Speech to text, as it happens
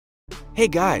Hey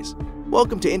guys,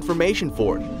 welcome to Information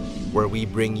Fort, where we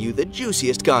bring you the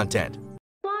juiciest content.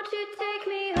 Won't you take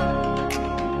me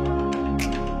home?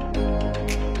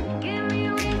 Give me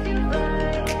a reason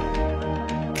why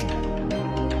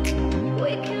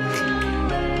we can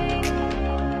run away.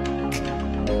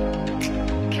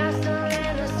 Castle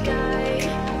in the sky.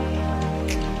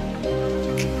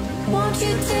 Won't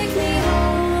you take me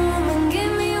home and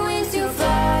give me wings to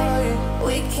fly?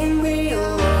 We can be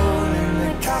alone in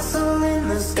the castle in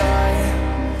the sky.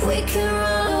 We can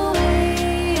run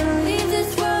away and leave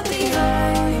this world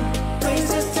behind. Please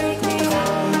just take me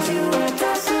home to a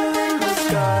castle in the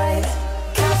sky.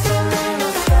 Castle in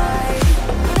the sky.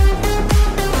 Castle in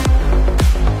the sky.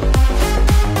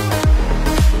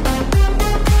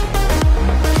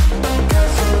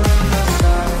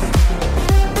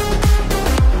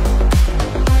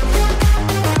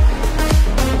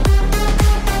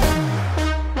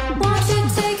 Won't you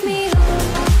take me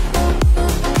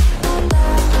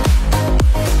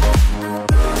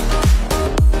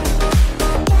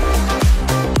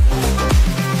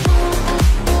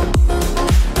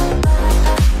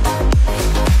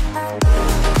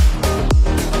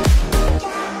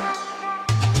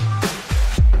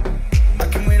I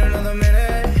can wait another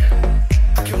minute.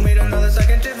 I can wait another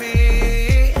second to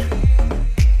be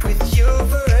with you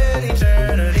for an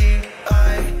eternity.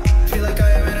 I feel like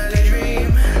I am in a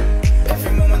daydream.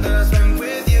 Every moment that I spend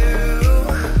with you,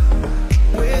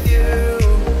 with you.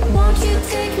 Won't you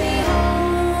take me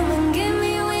home and give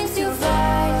me wings to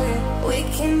fly? We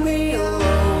can be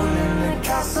alone in the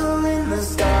castle in the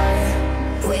sky.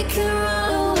 We can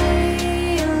run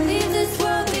away and leave this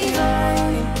world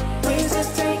behind. Please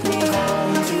just take me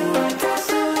home to a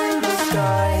castle in the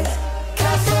sky.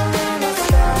 Castle in the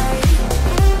sky.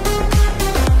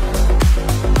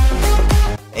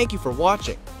 Thank you for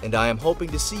watching, and I am hoping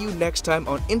to see you next time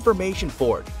on Information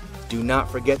Fort. Do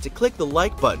not forget to click the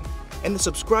like button and the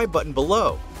subscribe button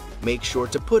below. Make sure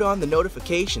to put on the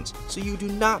notifications so you do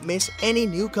not miss any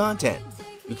new content.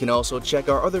 You can also check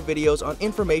our other videos on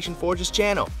Information Forge's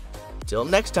channel. Till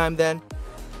next time then.